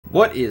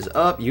What is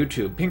up,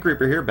 YouTube? Pink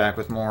Reaper here, back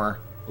with more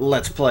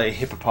Let's Play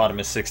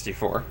Hippopotamus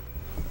 64.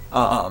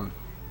 So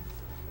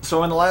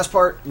in the last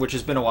part, which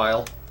has been a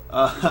while,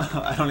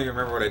 I don't even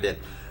remember what I did.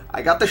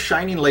 I got the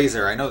shining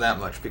laser, I know that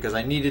much, because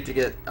I needed to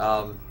get,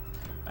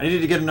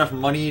 enough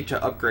money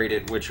to upgrade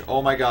it, which,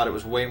 oh my god, it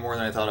was way more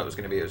than I thought it was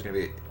going to be.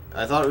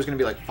 I thought it was going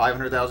to be like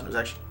 500,000, it was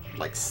actually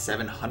like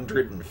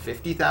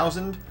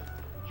 750,000.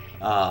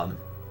 So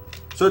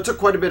it took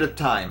quite a bit of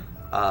time.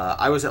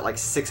 I was at like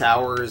 6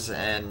 hours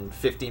and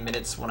 50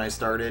 minutes when I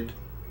started,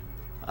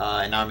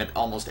 and now I'm at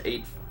almost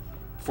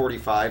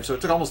 8:45. So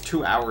it took almost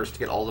 2 hours to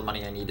get all the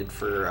money I needed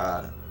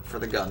for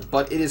the gun.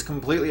 But it is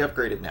completely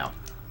upgraded now.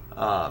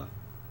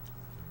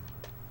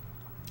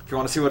 If you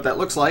want to see what that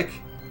looks like,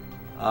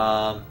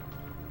 allow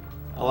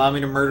me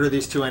to murder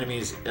these two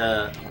enemies.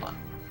 Hold on.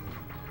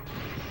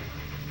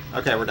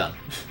 Okay, we're done.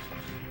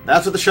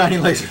 That's what the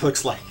shining laser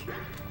looks like.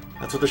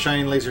 That's what the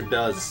shining laser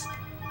does.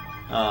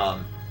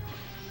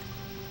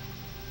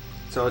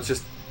 So it's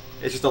just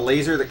a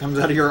laser that comes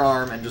out of your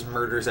arm and just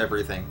murders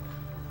everything.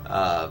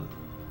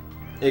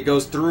 It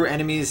goes through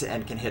enemies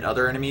and can hit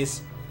other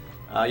enemies.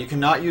 You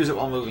cannot use it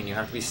while moving. You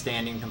have to be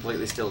standing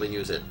completely still to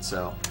use it.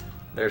 So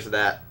there's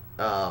that.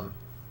 From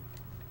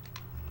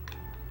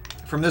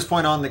this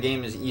point on, the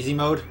game is easy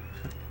mode.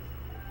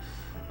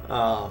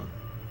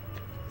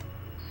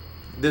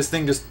 This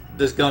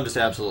gun just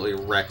absolutely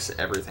wrecks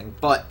everything.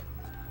 But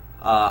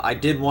I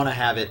did want to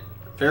have it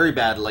very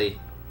badly,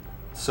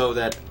 so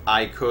that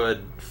I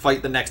could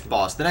fight the next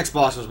boss. The next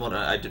boss was one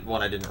I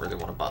didn't really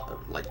want to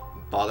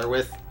bother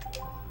with.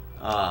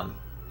 As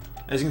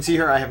you can see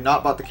here, I have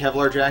not bought the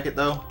Kevlar jacket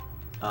though.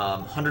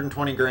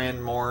 120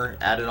 grand more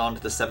added on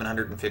to the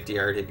 750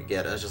 I already could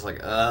get. I was just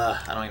like, I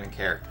don't even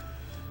care.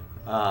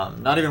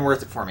 Not even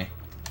worth it for me.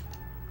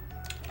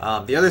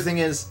 The other thing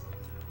is,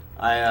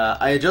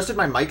 I adjusted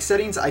my mic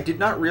settings. I did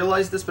not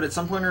realize this, but at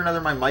some point or another,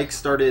 my mic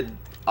started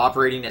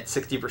operating at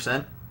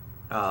 60%.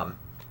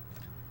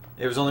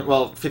 It was only,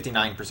 well,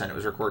 59% it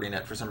was recording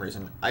at for some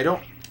reason. I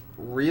don't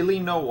really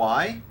know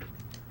why.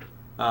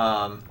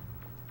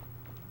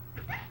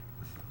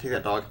 Take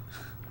that, dog.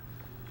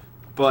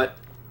 But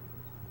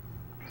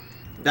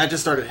that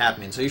just started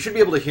happening. So you should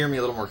be able to hear me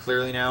a little more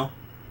clearly now.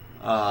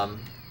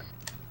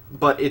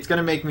 But it's going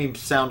to make me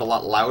sound a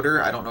lot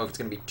louder. I don't know if it's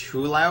going to be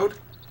too loud.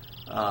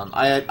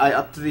 I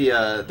upped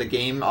the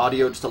game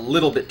audio just a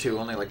little bit too,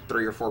 only like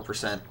 3 or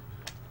 4%.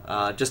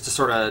 Just to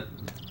sort of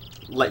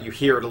let you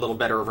hear it a little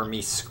better over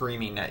me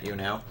screaming at you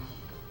now.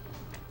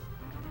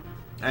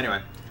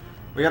 Anyway,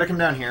 we gotta come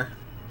down here.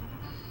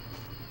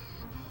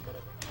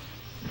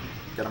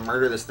 Gotta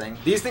murder this thing.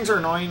 These things are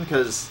annoying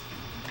because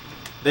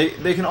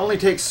they can only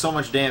take so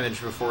much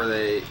damage before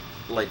they,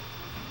 like...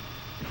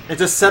 It's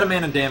a set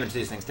amount of damage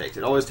these things take.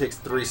 It always takes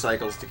 3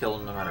 cycles to kill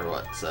them no matter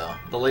what, so...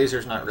 The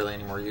laser's not really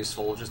any more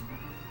useful, just...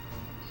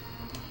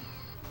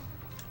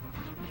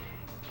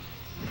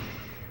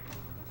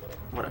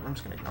 Whatever, I'm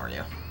just gonna ignore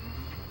you.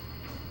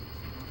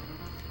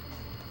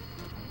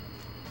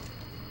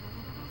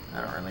 I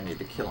don't really need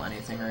to kill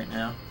anything right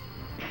now.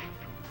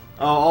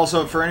 Oh,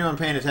 also, for anyone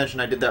paying attention,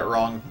 I did that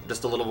wrong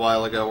just a little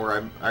while ago,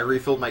 where I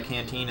refilled my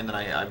canteen and then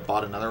I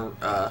bought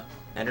another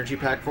energy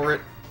pack for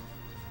it.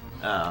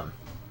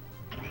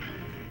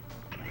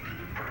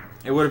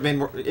 It would have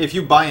been... If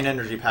you buy an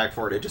energy pack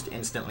for it, it just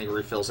instantly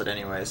refills it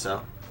anyway,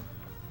 so...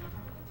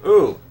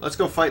 Ooh, let's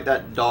go fight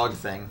that dog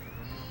thing.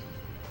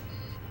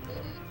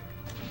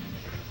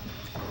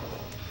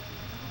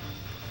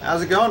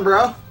 How's it going,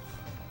 bro?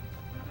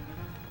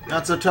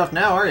 Not so tough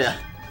now, are ya?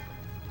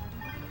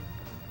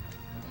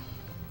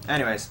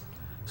 Anyways,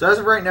 so as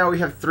of right now, we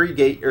have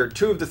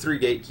 2 of the 3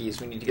 gate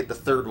keys. We need to get the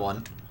 3rd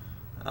one.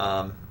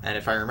 And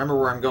if I remember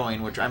where I'm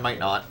going, which I might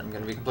not, I'm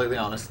going to be completely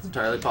honest. It's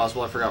entirely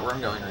possible I forgot where I'm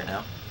going right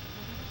now.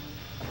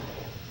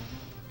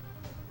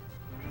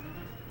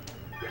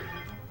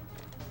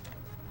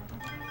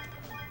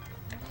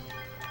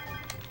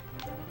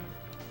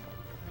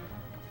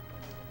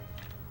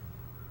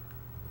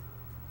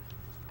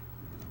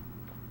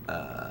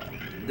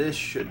 This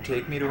should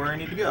take me to where I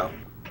need to go.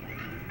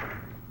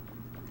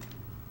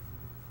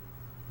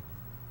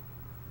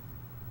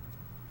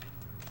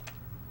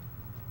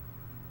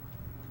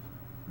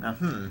 Now,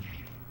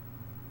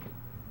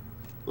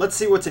 let's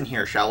see what's in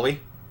here, shall we?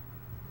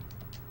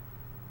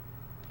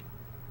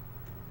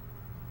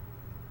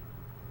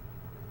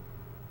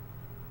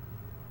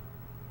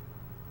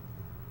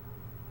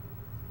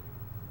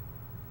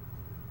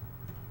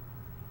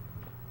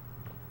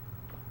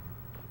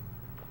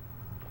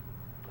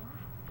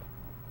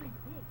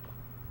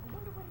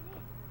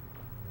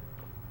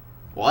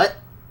 What?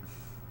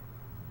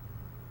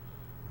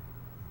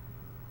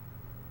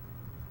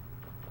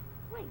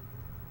 Wait,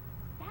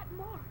 that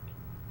mark.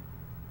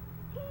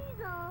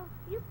 Teasel,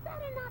 you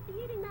better not be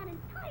eating that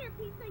entire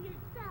pizza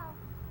yourself.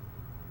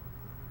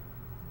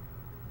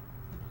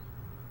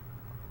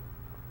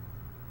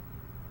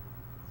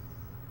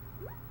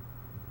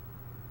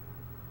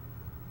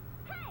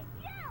 Hey,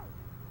 you!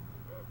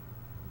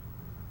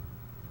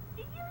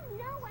 Do you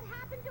know what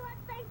happened to us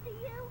thanks to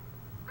you?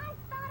 I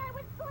thought I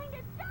was going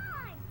to die!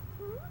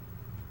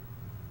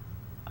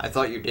 I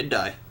thought you did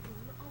die.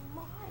 You're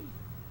alive.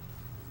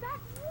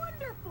 That's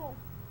wonderful.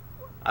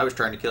 I was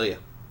trying to kill you.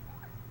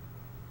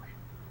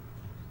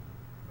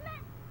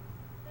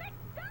 Let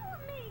go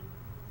of me.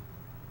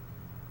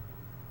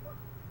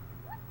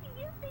 What do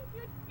you think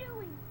you're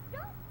doing?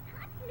 Don't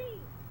touch me.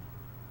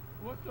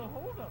 What's the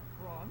holdup,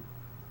 Ron?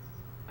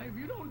 If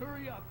you don't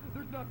hurry up,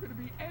 there's not going to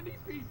be any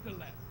pizza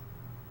left.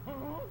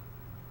 Huh?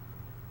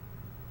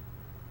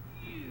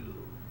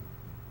 You.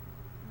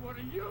 What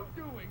are you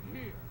doing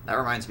here? That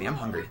reminds me, I'm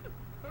hungry.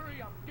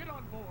 Hurry up, get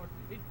on board.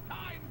 It's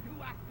time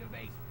to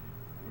activate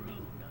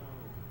Bruno.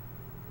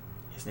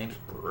 His name's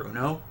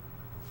Bruno?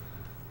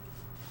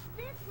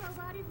 This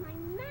robot is my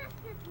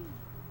masterpiece.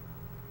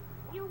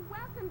 You're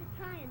welcome to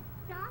try and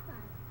stop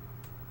us.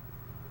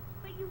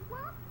 But you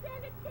won't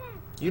stand a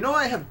chance. You know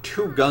I have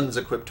 2 guns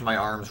equipped to my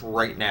arms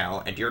right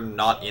now, and you're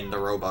not in the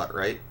robot,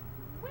 right?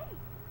 Wait.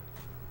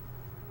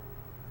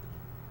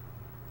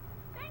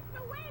 Thanks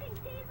for waiting,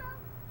 Teasel.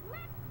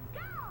 Let's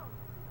go.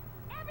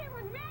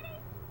 Everyone ready?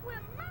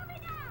 We're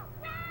moving out.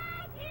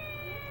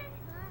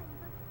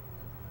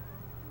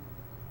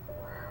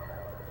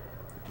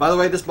 By the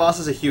way, this boss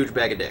is a huge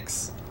bag of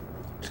dicks.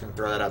 Just gonna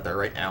throw that out there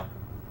right now.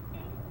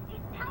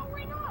 It's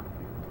powering up.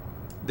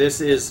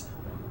 This is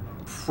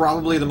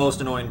probably the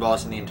most annoying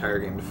boss in the entire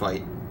game to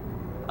fight.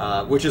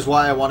 Which is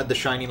why I wanted the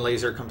shining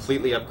laser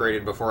completely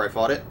upgraded before I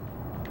fought it.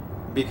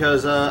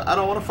 Because I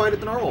don't want to fight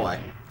it the normal way.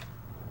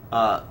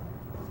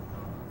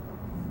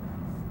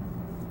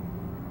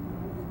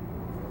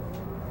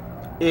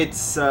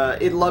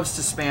 It loves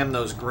to spam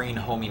those green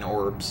homing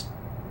orbs.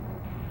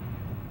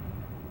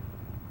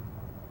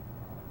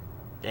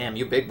 Damn,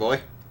 you big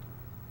boy.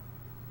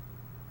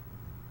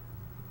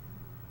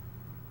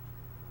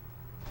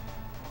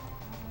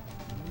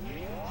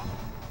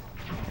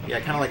 Yeah,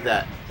 kind of like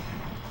that.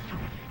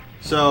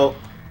 So,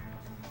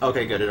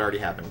 okay, good, it already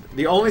happened.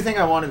 The only thing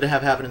I wanted to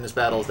have happen in this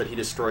battle is that he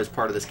destroys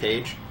part of this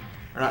cage.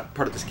 Or not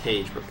part of this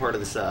cage, but part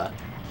of this,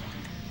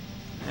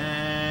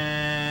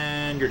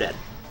 and you're dead.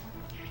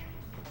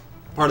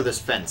 Part of this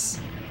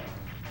fence.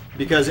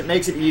 Because it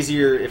makes it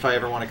easier if I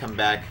ever want to come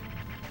back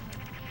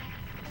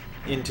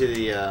into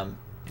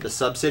the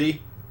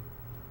sub-city.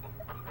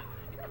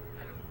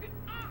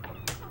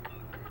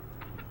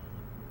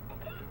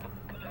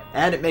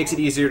 And it makes it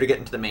easier to get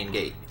into the main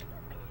gate.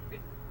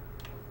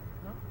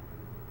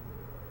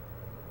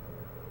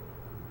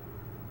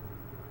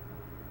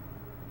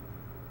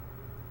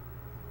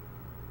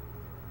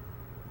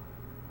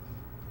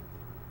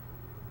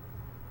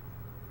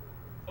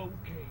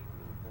 Okay,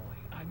 little boy,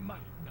 I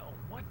must know.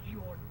 What's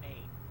your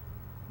name?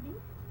 Me?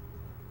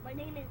 My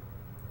name is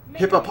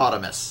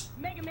Hippopotamus.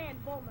 Mega Man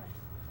Bulma.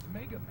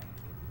 Mega Man.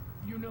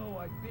 You know,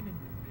 I've been in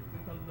this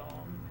business a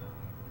long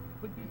time,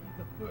 but this is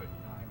the first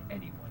time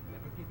anyone's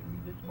ever given me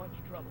this much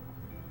trouble.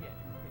 Yet,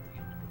 it's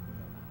interesting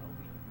somehow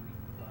being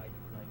treated by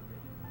you like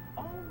this.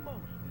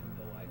 Almost as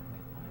though I've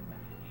met my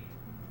match.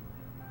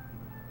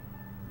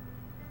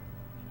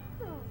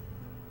 So,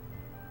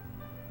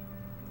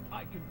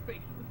 I can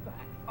face the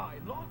fact I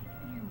lost,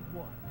 you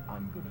won.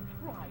 I'm gonna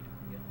try to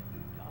forget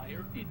this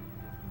entire incident.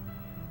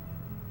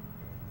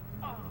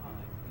 Ah,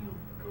 it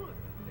feels good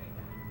to say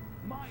that.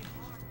 My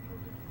heart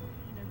feels as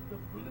clean as the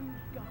blue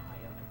sky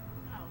on a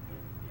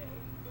cloudless day.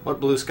 What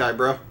blue sky,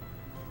 bro? See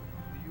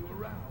you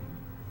around,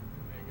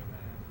 Mega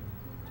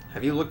Man.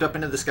 Have you looked up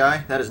into the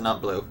sky? That is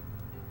not blue.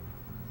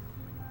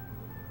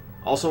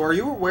 Also, are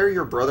you aware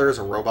your brother is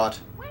a robot?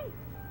 wait.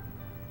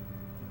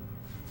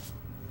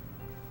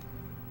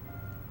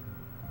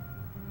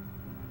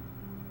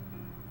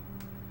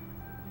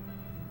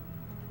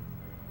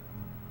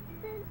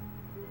 Then,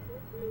 does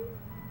this mean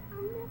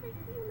I'll never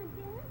see him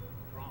again?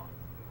 Wrong.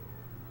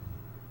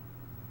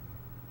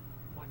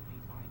 Once he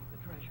finds the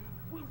treasure,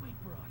 we'll wait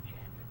for our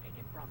chance to take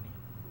it from him.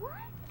 What?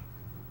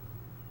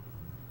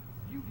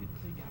 You didn't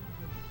think I was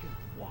going to just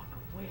walk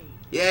away.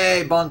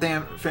 Yay, Bond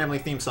family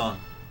theme song.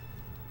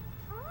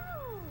 Oh,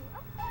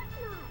 of course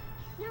not.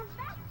 Now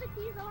that's the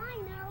Teasel I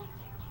know.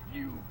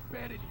 You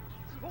bet it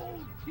is.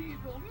 Old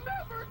Teasel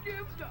never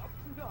gives up.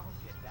 I'll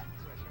get that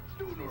treasure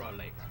sooner or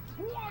later,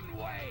 one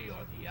way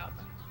or the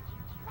other.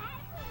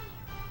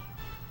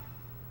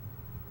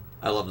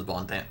 I love the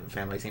Bond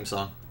family theme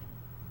song.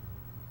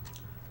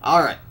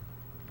 Alright.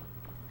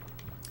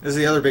 This is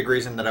the other big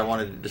reason that I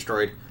wanted it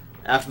destroyed.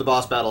 After the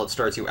boss battle, it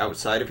starts you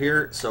outside of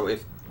here, so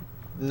if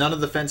none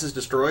of the fence is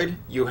destroyed,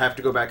 you have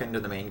to go back into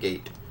the main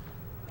gate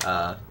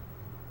to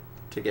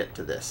get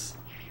to this.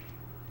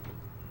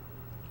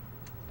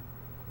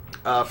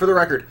 For the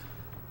record,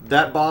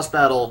 that boss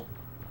battle,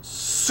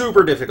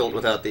 super difficult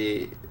without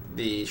the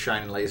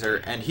shining laser,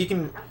 and he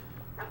can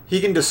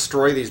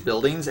destroy these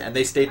buildings, and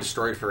they stay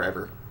destroyed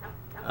forever.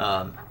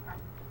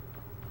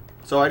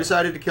 So I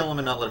decided to kill him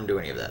and not let him do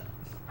any of that.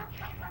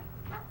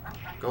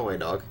 Go away,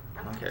 dog.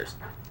 No one cares.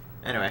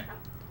 Anyway,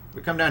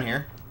 we come down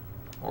here.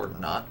 Or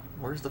not.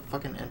 Where's the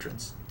fucking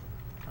entrance?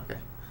 Okay.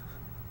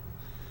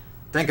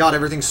 Thank God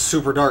everything's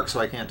super dark so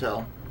I can't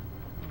tell.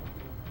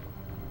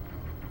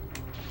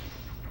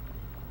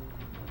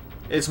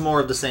 It's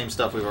more of the same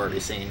stuff we've already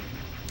seen.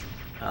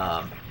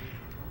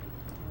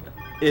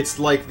 It's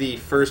like the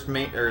first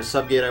main or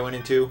sub-gate I went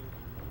into.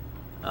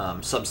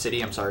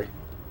 Sub-city, I'm sorry.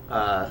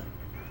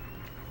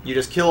 You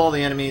just kill all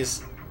the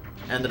enemies,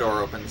 and the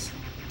door opens.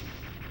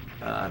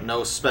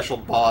 No special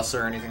boss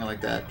or anything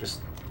like that,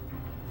 just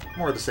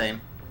more of the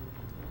same.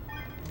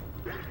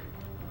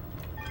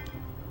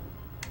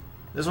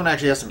 This one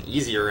actually has some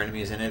easier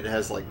enemies in it. It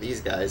has, like,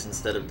 these guys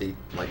instead of the,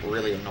 like,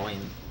 really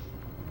annoying,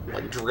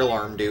 like, drill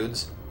arm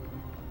dudes.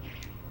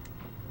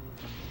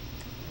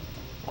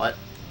 What?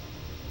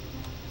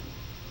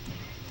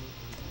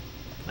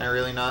 Can I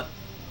really not?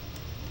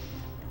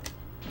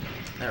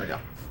 There we go.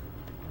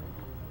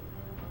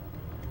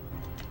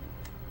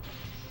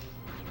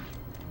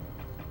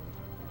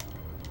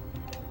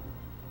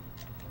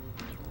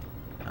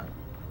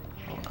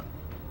 Hold on.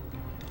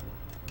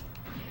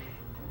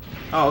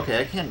 Oh,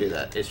 okay, I can do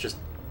that. It's just...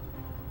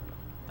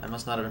 I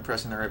must not have been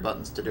pressing the right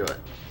buttons to do it.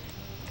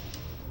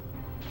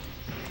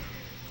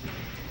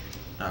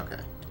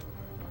 Okay.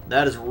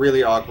 That is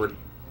really awkward.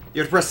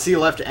 You have to press C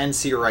left and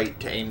C right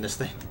to aim this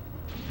thing.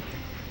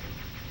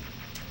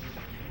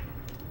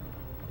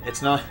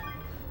 It's not...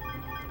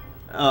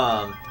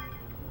 I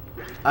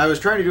was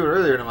trying to do it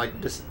earlier and I'm like,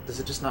 does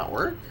it just not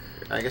work?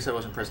 I guess I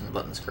wasn't pressing the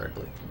buttons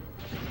correctly.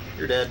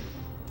 You're dead.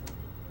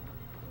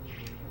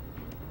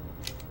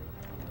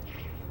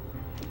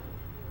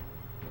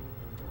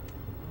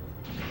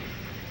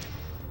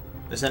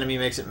 This enemy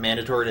makes it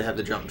mandatory to have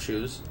the jump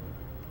shoes.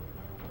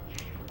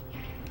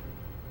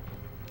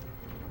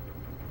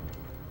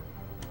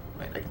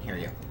 Wait, I can hear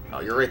you. Oh,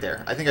 you're right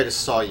there. I think I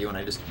just saw you and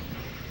I just...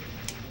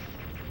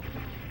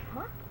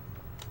 Huh?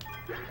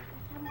 That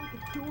sounded like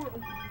a door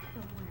opening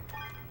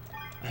somewhere.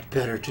 I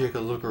better take a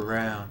look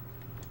around.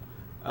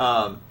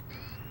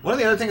 One of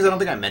the other things I don't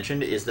think I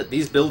mentioned is that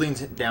these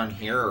buildings down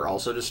here are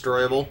also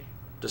destroyable.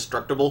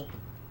 Destructible.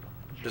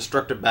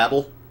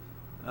 Destructibable.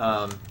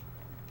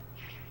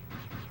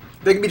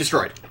 They can be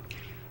destroyed.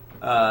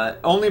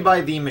 Only by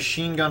the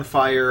machine gun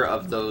fire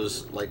of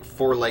those, like,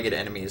 four-legged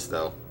enemies,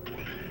 though.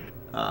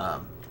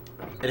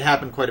 It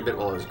happened quite a bit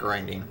while I was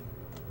grinding.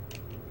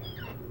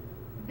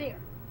 There.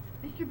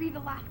 This should be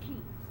the last key.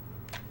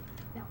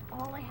 Now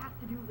all I have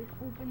to do is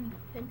open the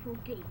central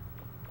gate.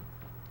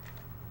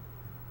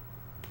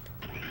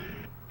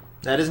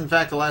 That is, in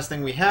fact, the last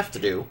thing we have to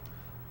do,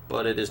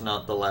 but it is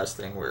not the last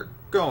thing we're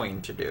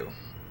going to do.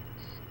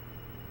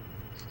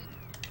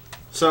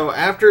 So,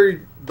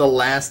 after the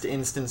last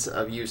instance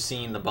of you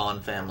seeing the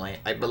Bond family,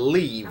 I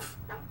believe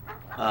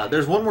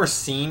there's one more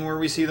scene where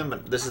we see them,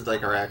 but this is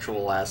like our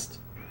actual last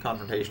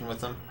confrontation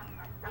with them.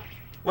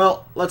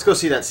 Well, let's go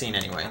see that scene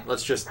anyway.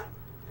 Let's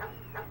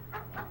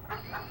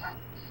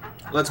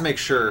make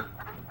sure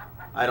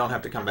I don't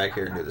have to come back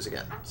here and do this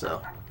again.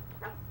 So,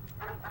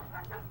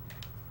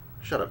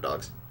 shut up,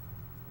 dogs.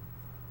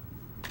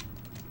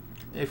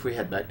 If we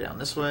head back down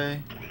this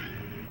way...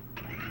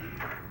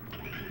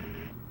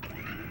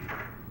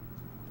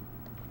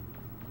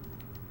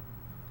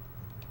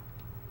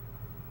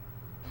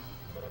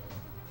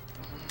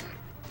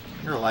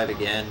 You're alive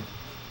again.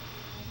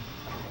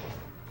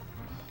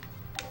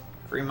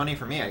 Free money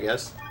for me, I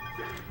guess.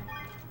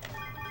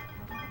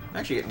 I'm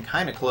actually getting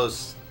kind of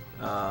close.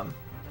 Not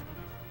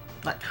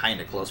kind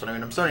of close, but I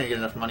mean, I'm starting to get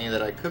enough money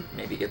that I could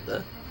maybe get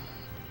the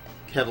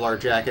Kevlar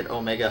jacket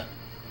Omega.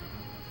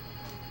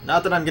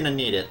 Not that I'm going to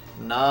need it.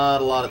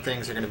 Not a lot of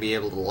things are going to be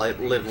able to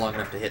live long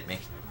enough to hit me.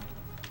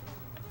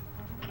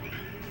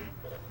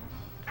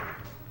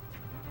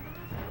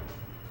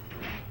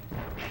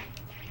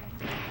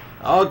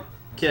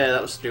 Okay,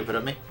 that was stupid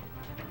of me.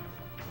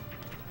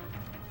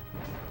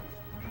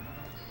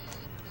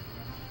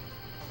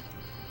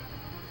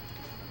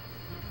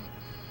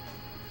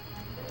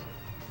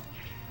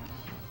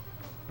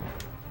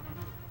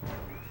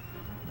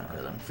 Not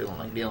really, I'm feeling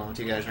like dealing with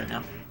you guys right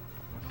now.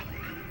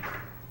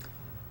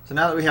 So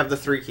now that we have the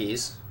 3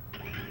 keys,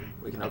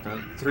 we can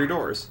open 3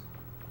 doors.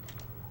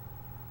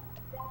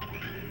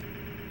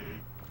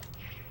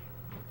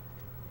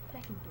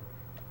 Second door.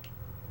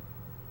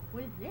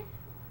 What is this?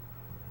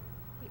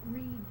 It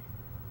reads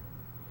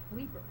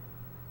sleeper.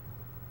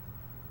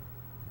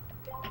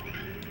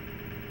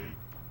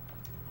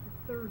 The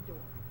third door.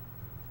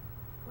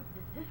 What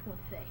does this one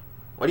say?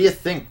 What do you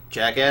think,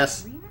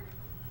 jackass? Arena?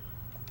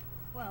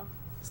 Well,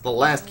 It's the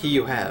last key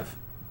you have.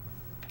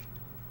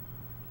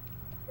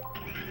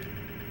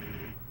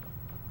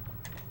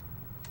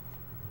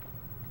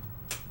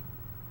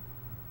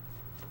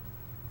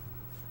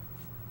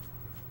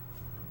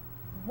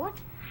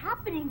 what's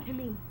happening to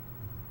me?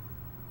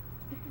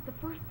 This is the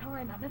first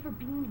time I've ever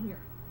been here,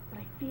 but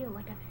I feel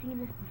like I've seen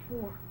this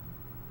before.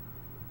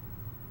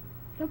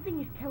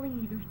 Something is telling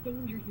me there's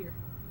danger here,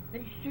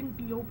 that it shouldn't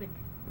be opened.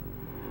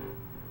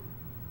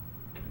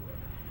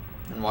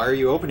 And why are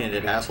you opening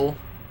it, asshole?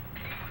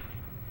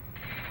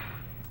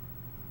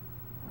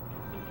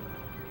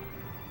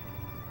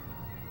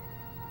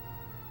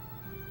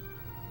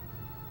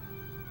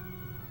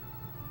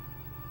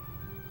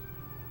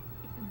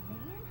 It's a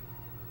man?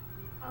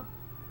 A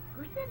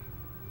person?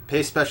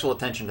 Pay special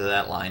attention to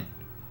that line.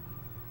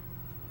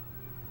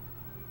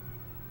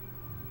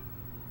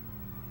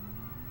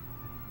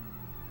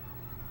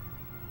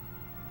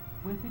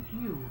 Was it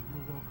you who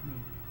awoke me?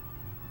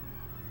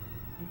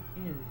 It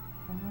is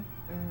somewhat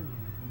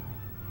earlier than I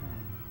had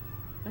planned,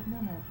 but no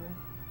matter.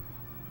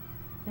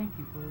 Thank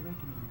you for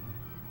awakening me.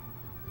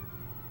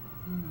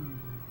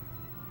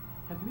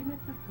 Have we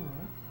met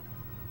before?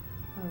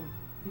 Oh,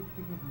 please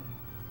forgive me.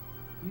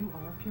 You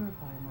are a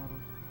purifier model,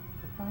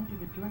 assigned to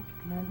the direct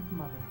command of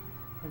Mother.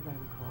 As I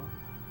recall,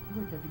 you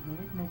were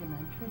designated Mega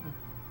Man Trigger.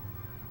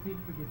 Please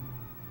forgive me.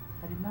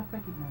 I did not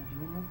recognize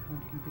you in your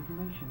current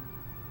configuration.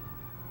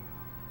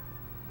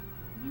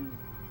 You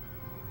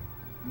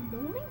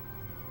know me?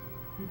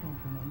 You don't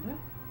remember?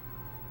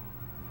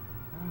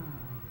 Ah,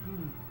 I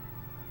see.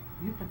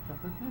 You have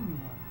suffered memory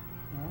loss,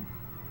 yes?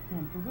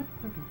 Then for what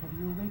purpose have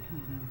you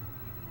awakened me?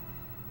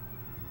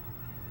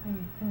 I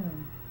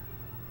assume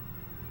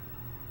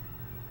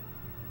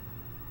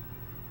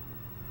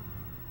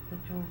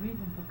that your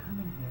reason for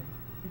coming here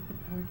is to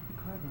purge the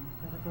carbons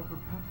that have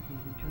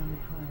overpropagated during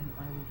the time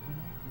I was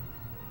inactive.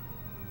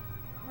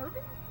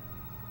 Carbon?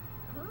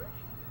 Purge?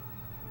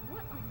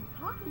 What are you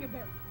talking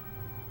about?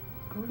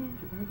 According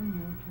to Urban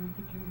Military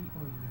Security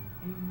Ordinance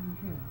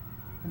A10,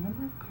 the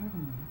number of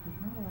carbon units is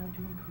not allowed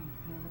to increase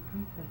beyond a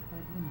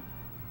pre-specified limit.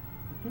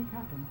 If this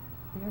happens,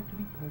 they are to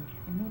be purged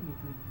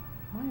immediately.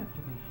 My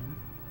observation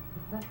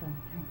is left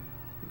unattended.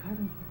 The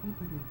carbons will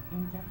reproduce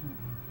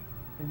indefinitely.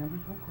 Their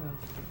numbers will grow,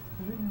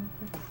 polluting the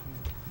surface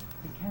fluid.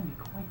 They can be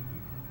quite a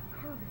nuisance.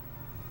 Carbon?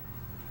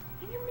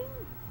 Do you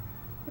mean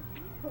the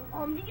people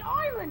on the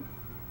island?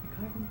 The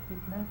carbons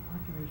fit mass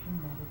population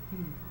model C.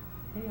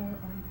 They are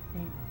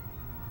unstable,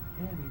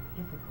 very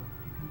difficult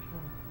to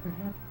control.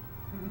 Perhaps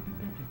it would be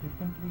better to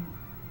simply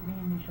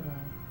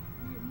reinitialize.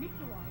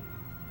 Reinitialize?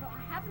 No, I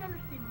haven't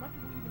understood much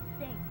of what you've been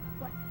saying,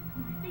 but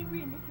when you say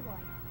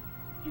reinitialize,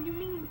 do you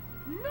mean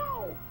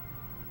no?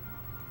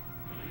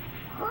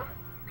 Huh?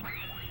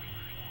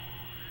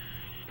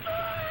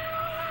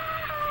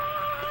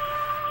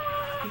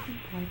 This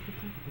is quite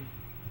specific.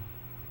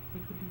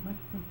 It would be much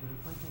simpler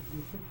if I had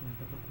the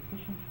assistance of a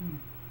proficient team,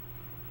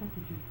 such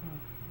as yourself.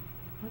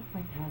 Once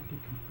my task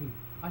is complete,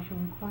 I shall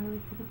inquire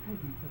as to the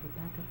presence of a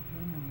backup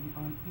enemy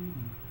on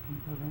Eden.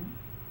 Until then,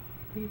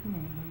 please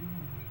remain where you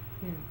are.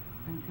 Here,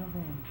 until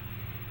then.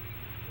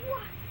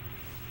 What?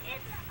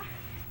 It's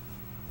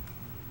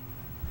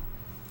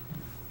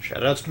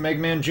Shoutouts to Mega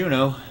Man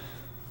Juno.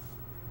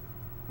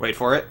 Wait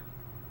for it.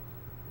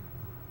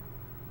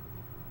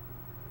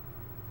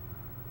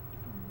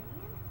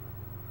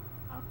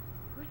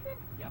 a person?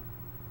 Yep.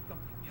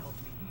 Something tells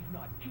me he's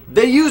not kidding.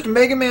 They used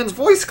Mega Man's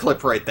voice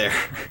clip right there. To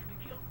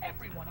kill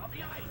everyone on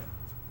the island.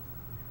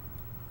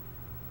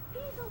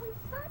 He's always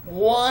thought that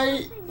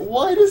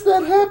Why does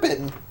that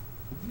happen?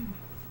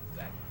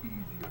 That's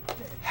easier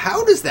said.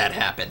 How does that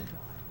happen?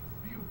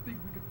 Do you think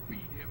we could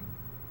beat him?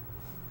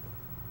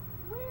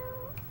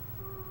 Well,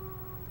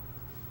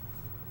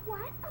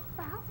 what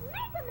about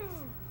Mega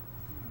Man?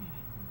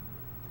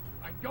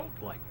 I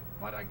don't like it,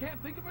 but I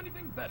can't think of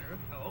anything better,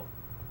 so...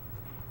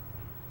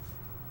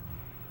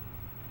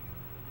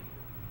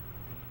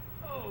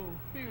 Oh,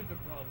 here's the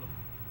problem.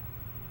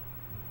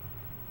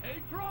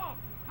 Hey, Trump!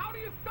 How do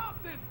you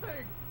stop this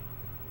thing?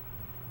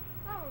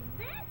 Oh,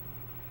 this?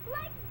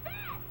 Like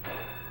that?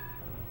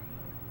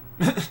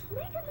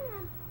 Mega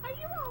Man, are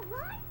you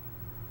alright?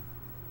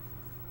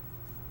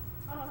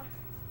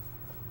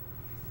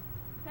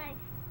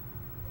 Thanks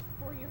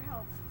for your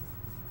help.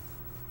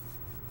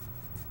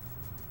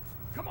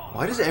 Come on!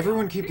 Why does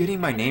everyone keep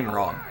getting my name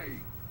wrong?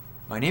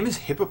 My name is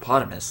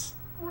Hippopotamus.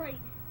 Right.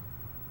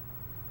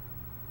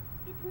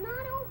 It's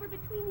not over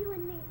between you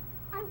and me.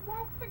 I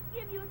won't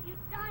forgive you if you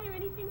die or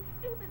anything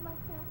stupid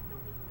like that, so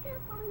be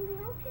careful in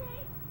there,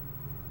 okay?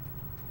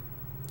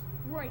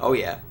 Right. Oh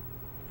yeah,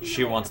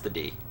 she wants the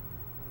D.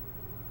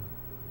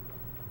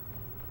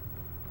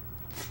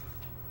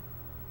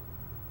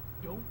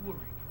 Don't worry,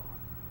 Tron.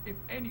 If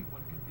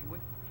anyone can do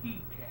it,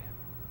 he can.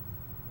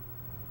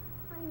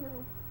 I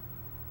know.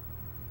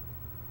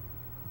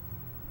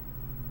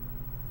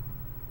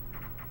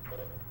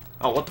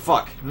 Oh, what the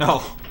fuck?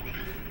 No.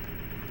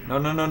 No,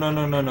 no, no, no,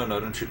 no, no, no, no.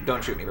 Don't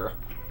shoot me, bro.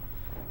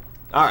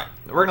 Alright,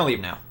 we're gonna leave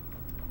now.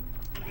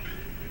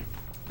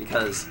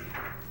 Because,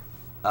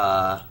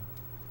 that's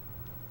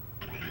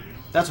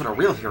what a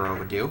real hero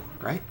would do,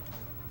 right?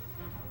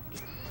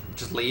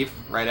 Just leave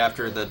right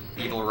after the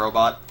evil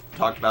robot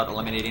talked about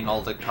eliminating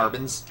all the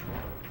carbons.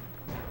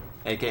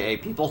 AKA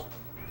people.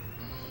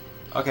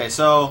 Okay,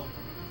 so,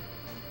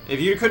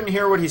 if you couldn't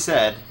hear what he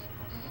said,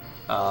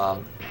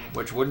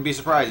 which wouldn't be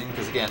surprising,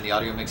 because again, the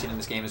audio mixing in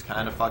this game is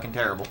kind of fucking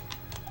terrible.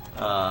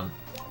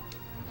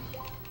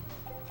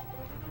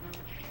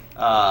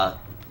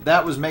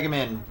 That was Mega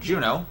Man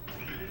Juno.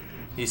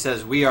 He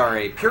says, we are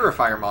a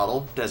purifier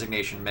model,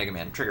 designation Mega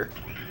Man Trigger.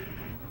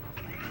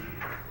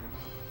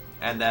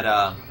 And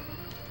that,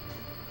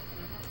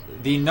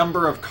 the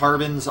number of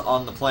carbons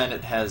on the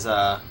planet has,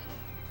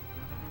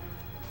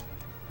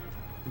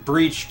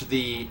 breached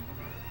the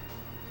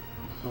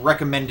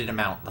recommended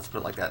amount, let's put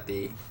it like that,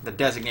 the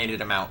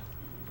designated amount.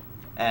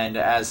 And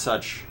as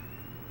such,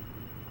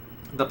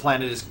 the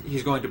planet is,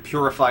 he's going to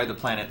purify the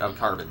planet of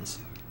carbons.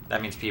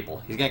 That means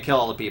people. He's gonna kill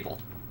all the people.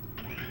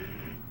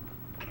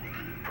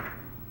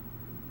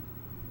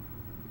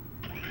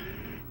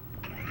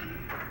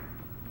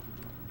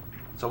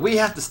 So we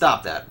have to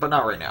stop that, but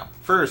not right now.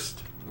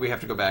 First, we have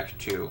to go back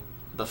to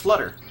the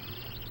Flutter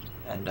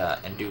and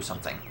do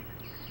something.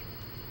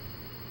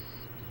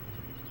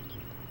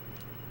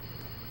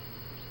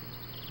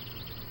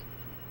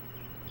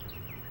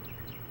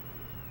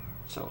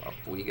 So up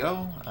we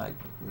go. I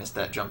missed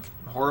that jump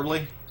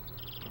horribly.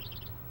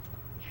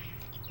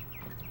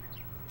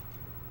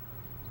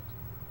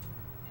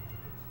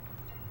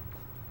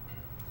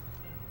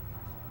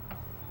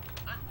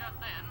 This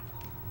just in,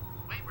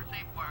 we've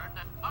received word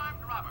that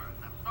armed robbers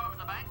have stormed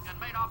the bank and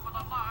made off with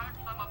a large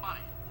sum of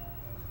money.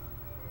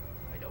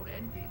 I don't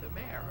envy the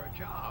mayor her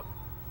job.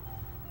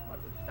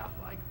 But with stuff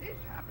like this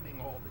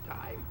happening all the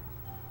time,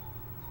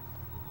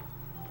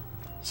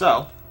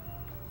 So,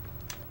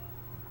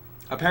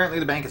 apparently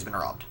the bank has been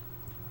robbed.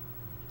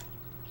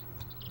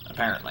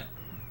 Apparently.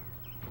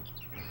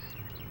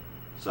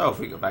 So, if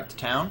we go back to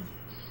town...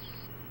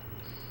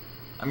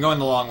 I'm going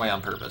the long way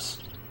on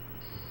purpose.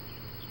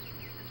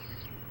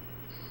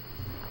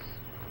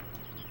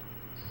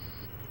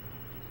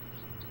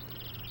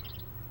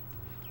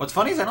 What's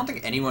funny is I don't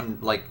think anyone,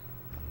 like,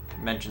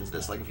 mentions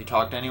this. Like, if you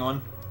talk to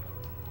anyone...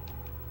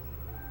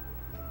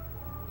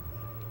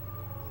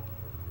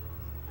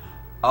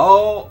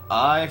 Oh,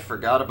 I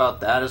forgot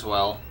about that as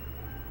well.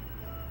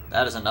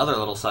 That is another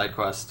little side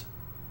quest.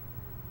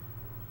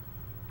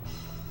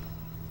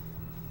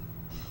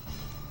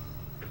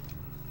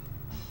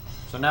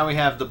 So now we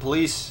have the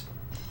police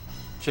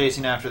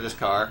chasing after this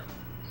car.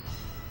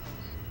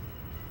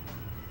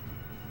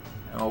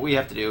 And what we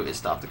have to do is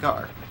stop the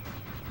car.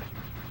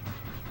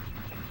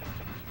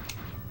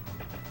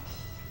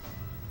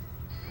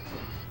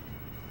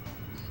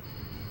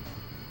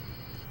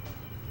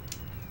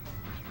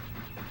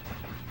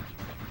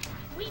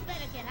 We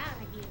better get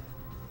out of here.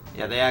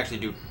 Yeah, they actually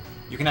do.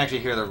 You can actually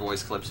hear their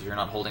voice clips if you're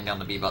not holding down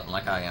the B button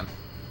like I am.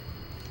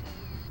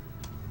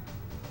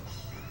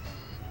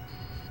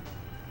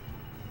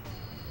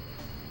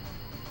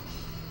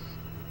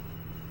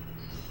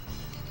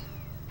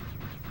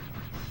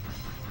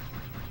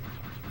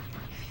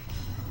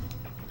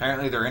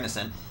 Apparently they're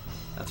innocent.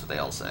 That's what they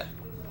all say.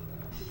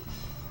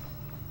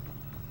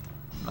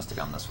 Must have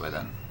gone this way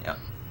then. Yep.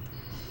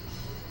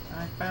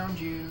 I found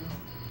you.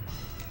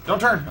 Don't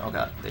turn! Oh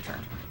god, they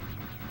turned.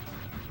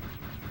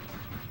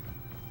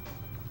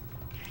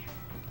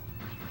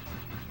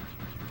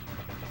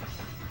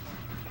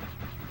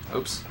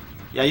 Oops.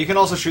 Yeah, you can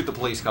also shoot the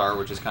police car,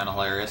 which is kind of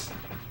hilarious.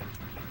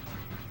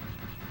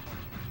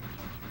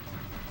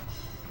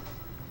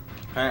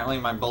 Apparently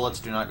my bullets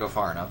do not go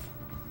far enough.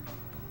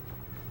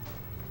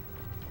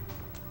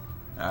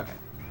 Okay.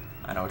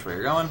 I know which way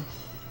you're going.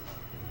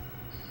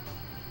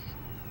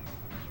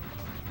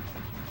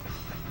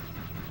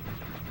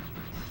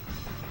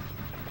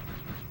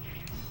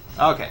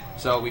 Okay,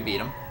 so we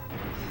beat him.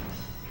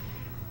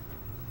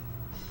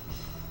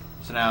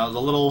 So now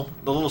the little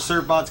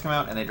serp bots come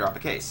out and they drop a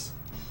case.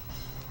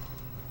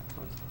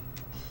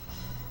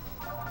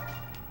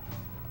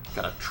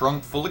 Got a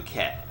trunk full of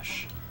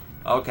cash.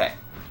 Okay.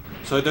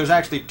 So there's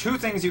actually two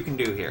things you can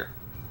do here.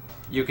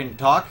 You can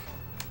talk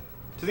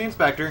to the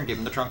inspector and give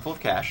him the trunk full of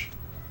cash,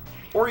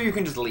 or you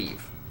can just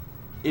leave.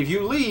 If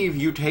you leave,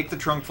 you take the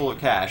trunk full of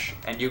cash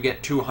and you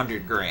get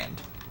 200 grand.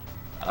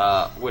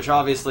 Which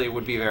obviously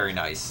would be very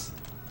nice.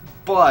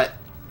 But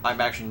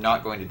I'm actually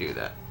not going to do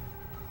that.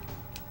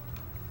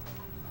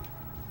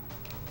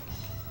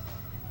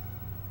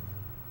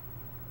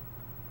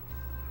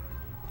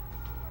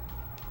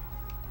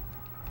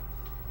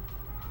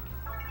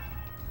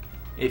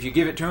 If you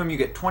give it to him, you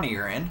get 20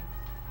 grand.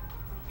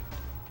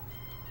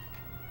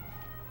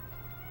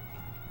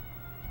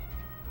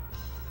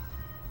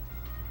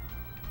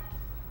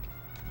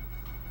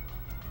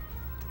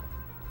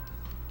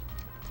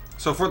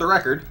 So for the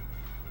record,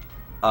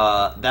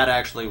 that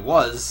actually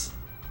was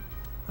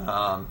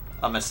a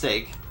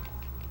mistake.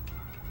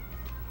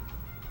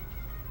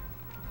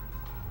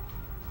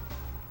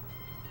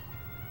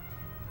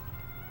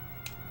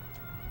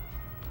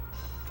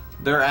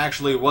 There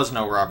actually was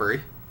no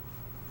robbery.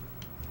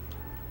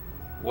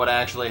 What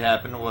actually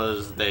happened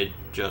was they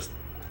just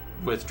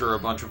withdrew a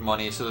bunch of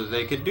money so that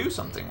they could do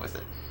something with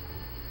it.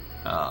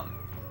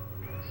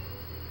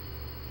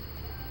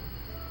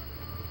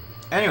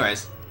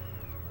 Anyways.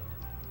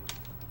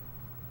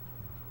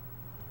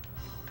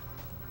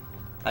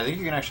 I think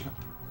you can actually...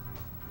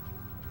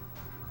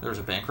 There was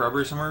a bank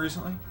robbery somewhere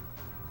recently?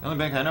 The only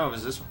bank I know of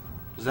is this one.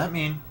 Does that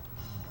mean...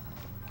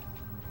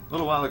 A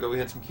little while ago we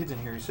had some kids in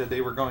here who said they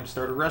were going to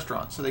start a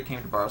restaurant, so they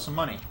came to borrow some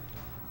money.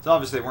 So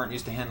obviously they weren't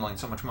used to handling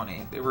so much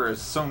money. They were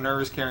so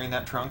nervous carrying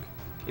that trunk.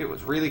 It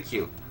was really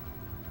cute.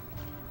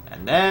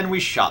 And then we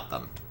shot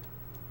them.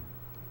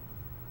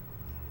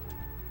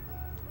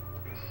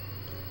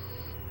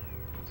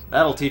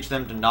 That'll teach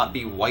them to not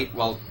be white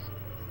while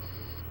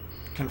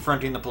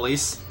confronting the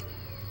police.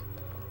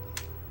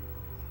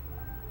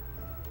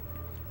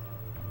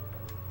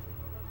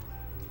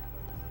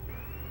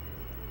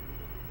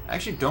 I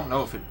actually don't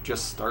know if it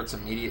just starts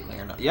immediately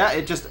or not. Yeah,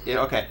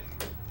 okay.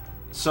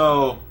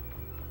 So,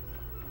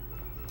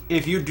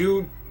 if you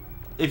do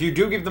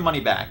give the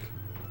money back,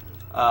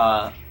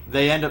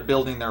 they end up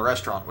building their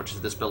restaurant, which is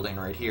this building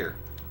right here.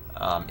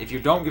 If you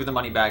don't give the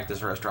money back,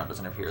 this restaurant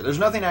doesn't appear. There's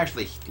nothing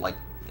actually, like,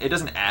 it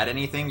doesn't add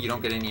anything. You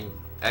don't get any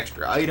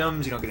extra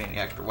items. You don't get any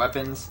extra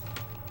weapons.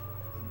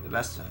 The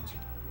best times.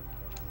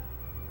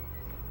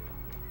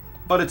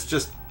 But it's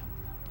just...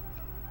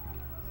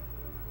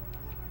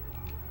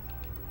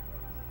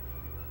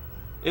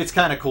 It's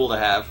kind of cool to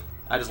have.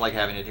 I just like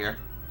having it here.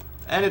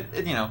 And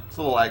it you know, it's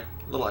a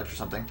little extra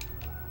something.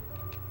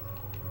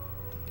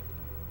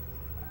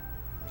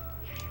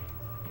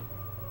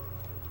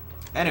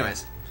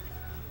 Anyways.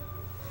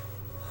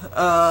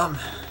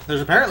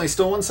 There's apparently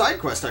still one side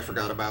quest I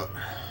forgot about.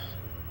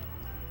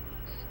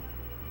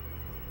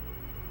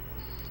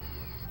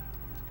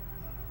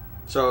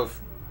 So,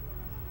 if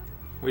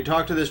we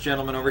talked to this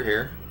gentleman over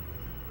here.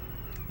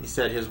 He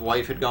said his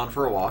wife had gone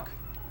for a walk.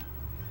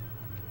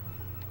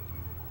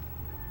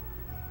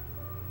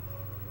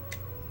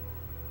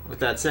 With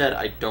that said,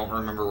 I don't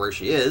remember where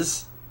she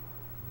is.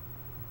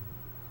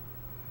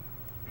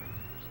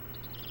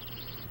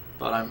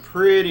 But I'm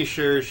pretty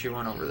sure she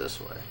went over this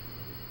way.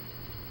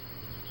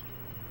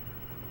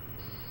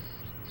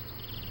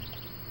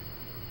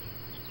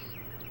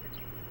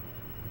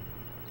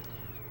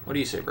 What do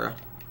you say, bro?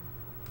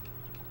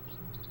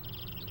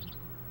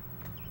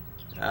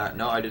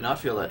 No, I did not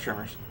feel that,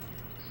 Tremors.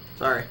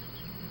 Sorry.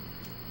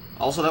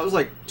 Also, that was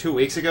like 2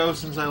 weeks ago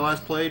since I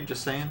last played,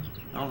 just saying.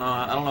 I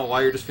don't know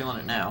why you're just feeling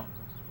it now.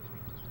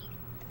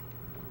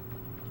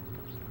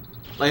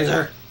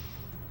 Laser!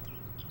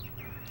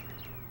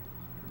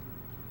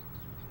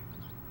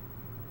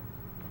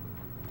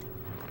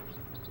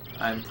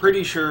 I'm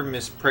pretty sure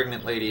Miss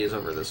Pregnant Lady is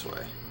over this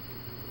way.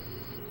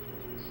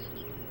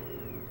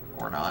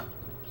 Or not.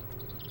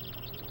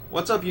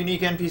 What's up,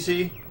 unique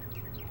NPC?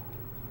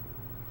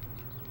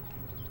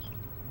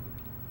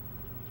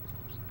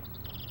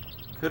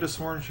 Could have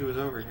sworn she was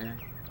over here.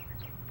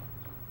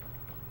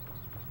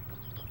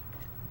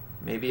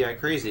 Maybe I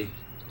crazy.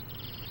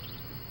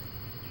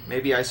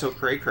 Maybe I so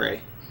cray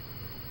cray.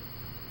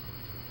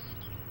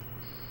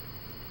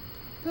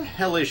 The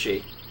hell is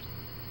she?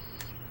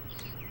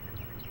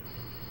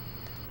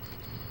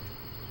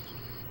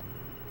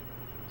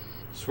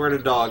 Swear to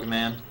dog,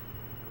 man.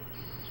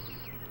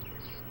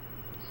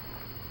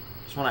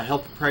 Just want to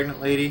help a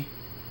pregnant lady.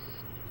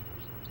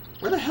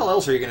 Where the hell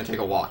else are you going to take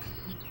a walk?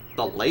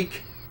 The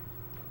lake?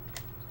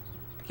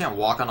 Can't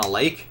walk on a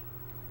lake?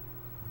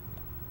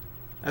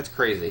 That's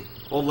crazy.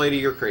 Old lady,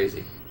 you're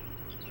crazy.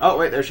 Oh,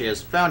 wait, there she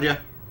is. Found you.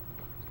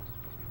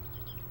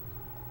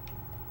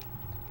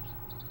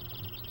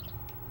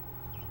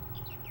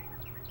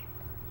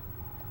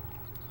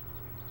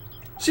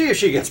 See if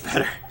she gets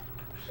better.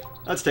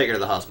 Let's take her to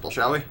the hospital,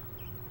 shall we?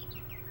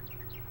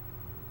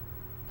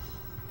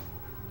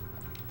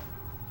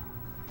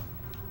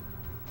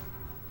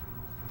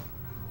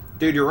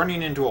 Dude, you're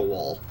running into a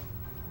wall.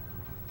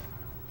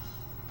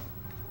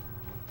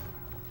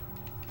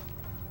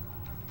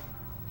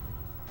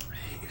 I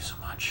hate you so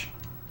much.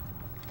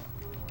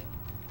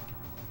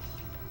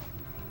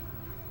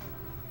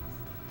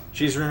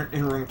 She's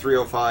in room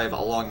 305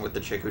 along with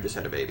the chick who just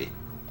had a baby.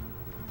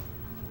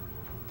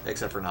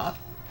 Except for not.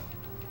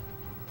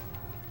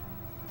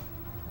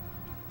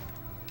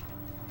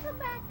 Come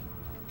back.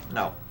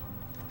 No.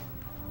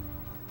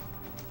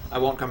 I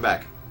won't come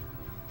back.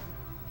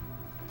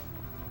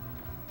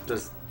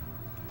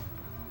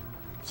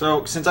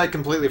 So, since I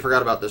completely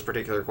forgot about this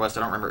particular quest, I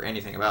don't remember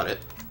anything about it.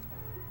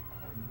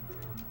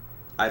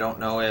 I don't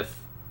know if...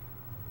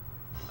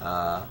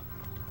 got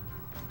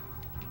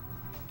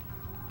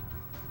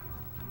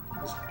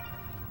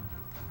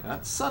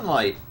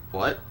sunlight.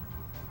 What?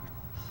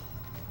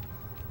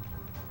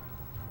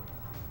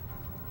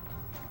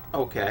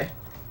 Okay.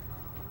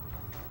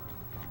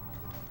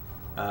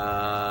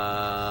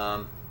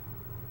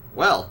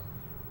 Well,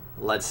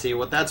 let's see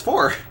what that's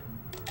for.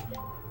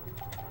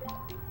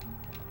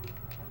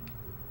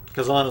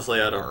 Because honestly,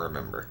 I don't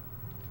remember.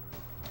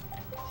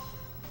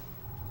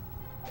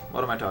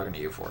 What am I talking to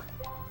you for?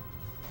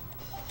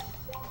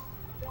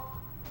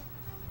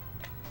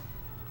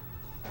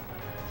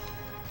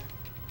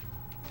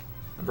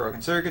 The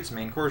broken circuits,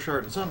 main core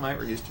shard, and sunlight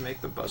were used to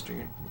make the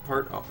buster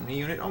part Omni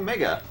Unit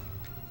Omega.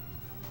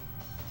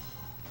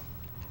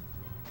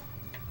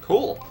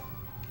 Cool.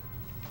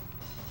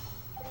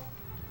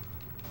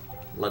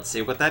 Let's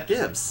see what that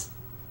gives.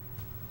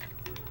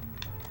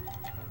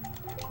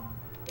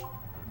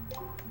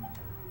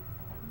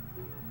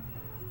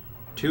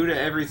 2 to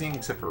everything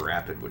except for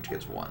rapid, which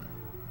gets 1.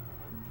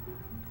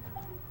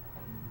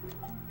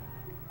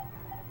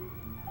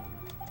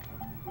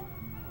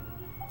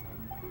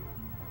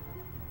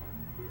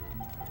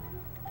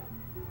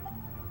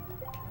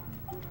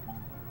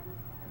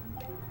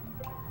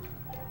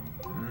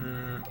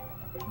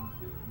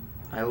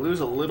 I lose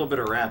a little bit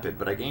of rapid,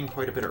 but I gain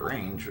quite a bit of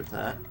range with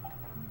that.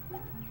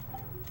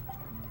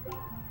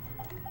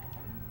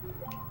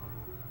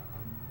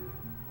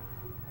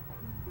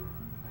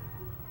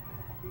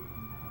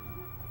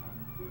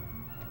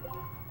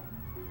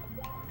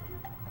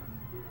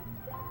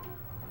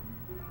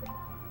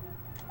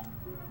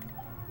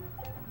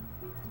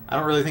 I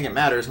don't really think it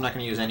matters. I'm not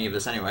going to use any of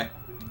this anyway.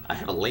 I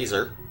have a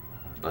laser,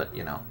 but,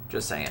 you know,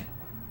 just saying.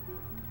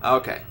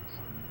 Okay.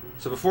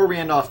 So before we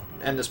end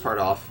this part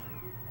off,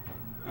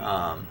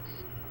 I'm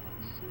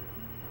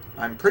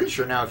pretty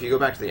sure now if you go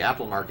back to the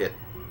apple market,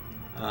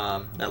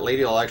 that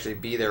lady will actually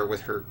be there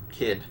with her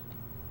kid.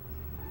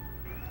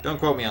 Don't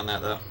quote me on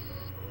that, though.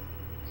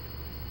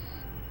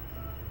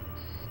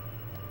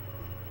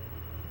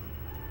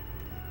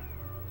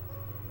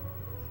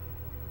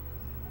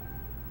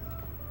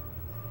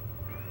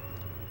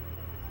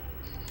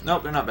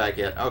 Nope, they're not back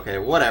yet. Okay,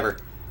 whatever.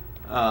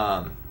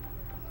 I'm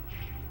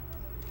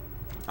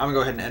going to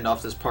go ahead and end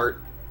off this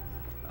part.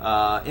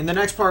 In the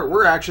next part,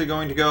 we're actually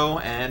going to go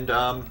and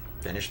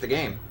finish the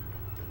game.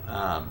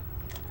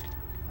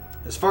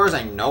 As far as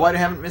I know, I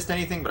haven't missed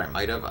anything, but I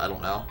might have. I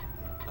don't know.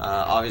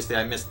 Obviously,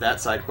 I missed that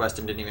side quest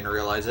and didn't even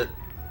realize it.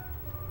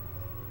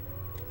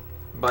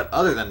 But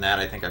other than that,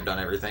 I think I've done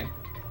everything.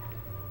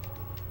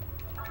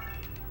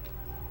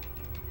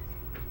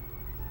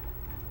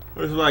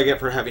 This is what I get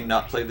for having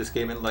not played this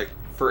game in, like,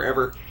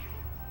 forever.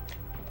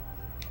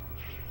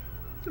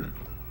 You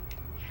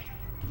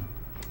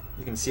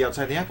can see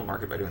outside the apple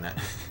market by doing that.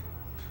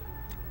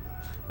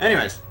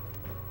 Anyways.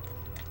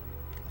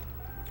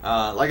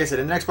 Like I said,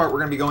 in the next part, we're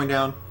going to be going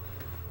down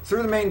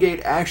through the main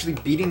gate, actually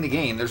beating the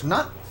game. There's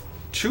not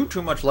too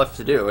much left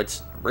to do.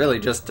 It's really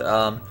just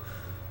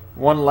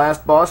one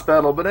last boss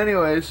battle. But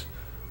anyways,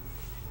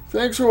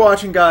 thanks for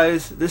watching,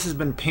 guys. This has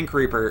been Pink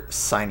Reaper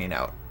signing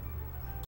out.